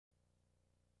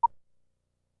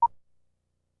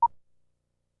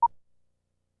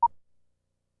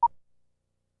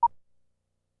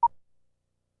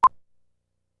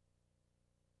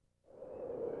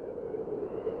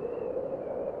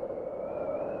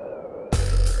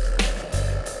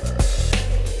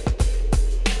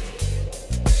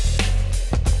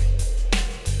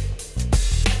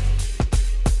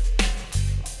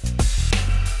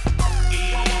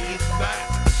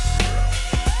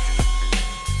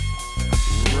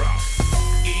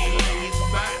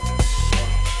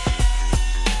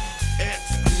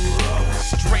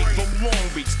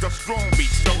the strong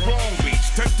beats, the wrong beats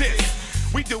to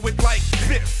this. We do it like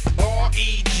this.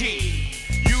 R-E-G-U-L-A-T-E.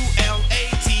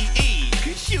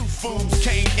 Cause you fools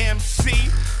can't MC.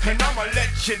 And I'ma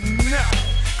let you know.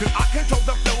 Cause I control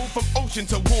the flow from ocean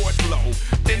to Wardlow.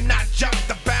 Then I jump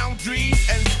the boundaries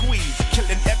and squeeze.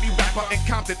 Killing every rapper in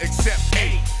Compton except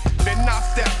 8. Then I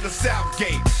step the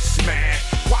Southgate.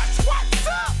 Smash. What's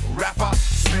up? Rapper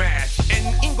smash. In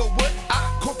Inglewood,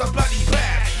 I caught the bloody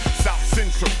blast. South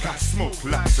Central got smoke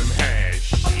like some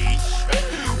hash. Sheesh.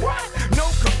 What? No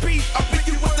compete. I beat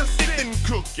you with a sitting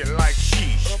cook you like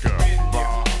sheesh,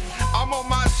 girl. I'm on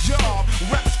my job.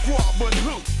 Rap squad, but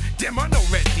who? Damn, I know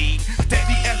ready.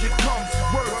 Steady as it comes.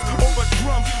 Words over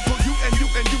drums. For you and you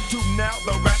and you two now.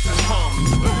 The rap is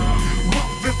hums.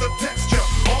 Rough is the texture.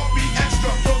 R.B.X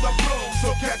for the flow.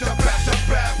 So catch a batch of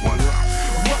bad ones.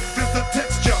 Rough is the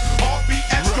texture.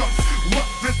 R.B.X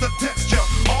rough is the texture.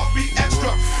 R.B.X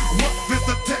rough is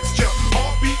the texture.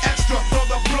 R.B.X for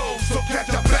the flow. So catch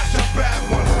a batch of bad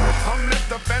ones. I'm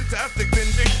Mr. Fantastic, then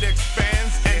vision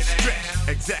expands and stretch.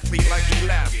 Exactly like you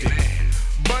laughed it.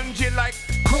 Bungee like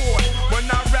cord. When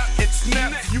I rap, it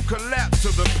snaps. You collapse to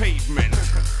the pavement.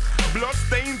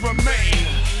 Bloodstains remain.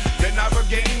 Then I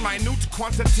regain minute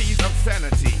quantities of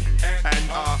sanity. And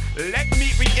let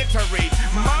me reiterate,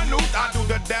 minute I do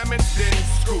the damage, then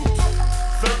scoot.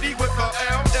 30 with the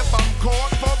L if I'm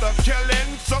caught for the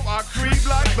killing. So I creep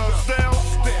like the cell.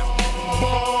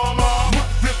 Bomber.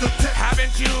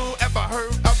 Haven't you ever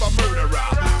heard of a murderer?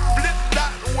 Flip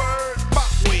that word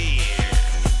back way.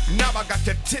 Now I got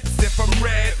your tipsy from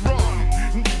red rum.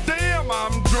 Damn,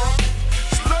 I'm drunk.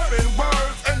 Slurring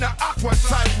words in the aqua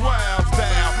type wild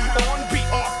style. On beat,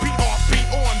 off beat,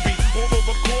 on beat. All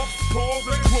over corpse, pause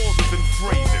and clauses and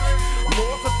phrases.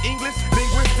 Laws of English,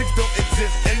 linguistics don't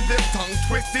exist in this tongue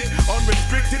twisted,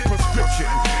 unrestricted prescription.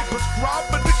 Prescribed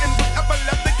but didn't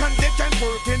epileptic condition.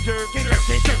 Working, jerking,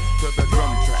 to the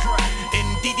drum track.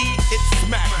 Indeed, it's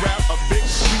smack rap, a big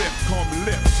slip, come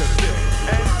lip to lip.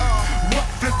 And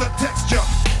rough is the texture.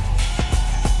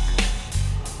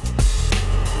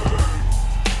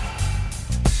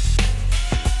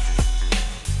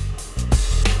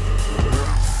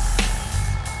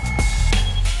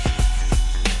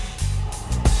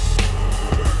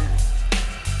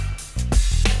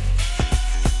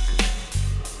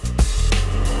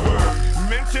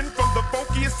 From the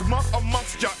funkiest monk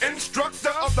amongst ya,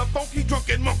 instructor of the funky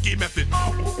drunken monkey method.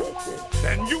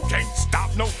 And you can't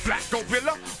stop no black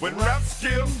gorilla when rap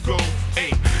skills go.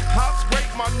 Hey, I'll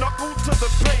scrape my knuckle to the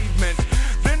pavement,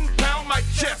 then pound my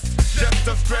chest just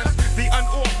to stress the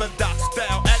unorthodox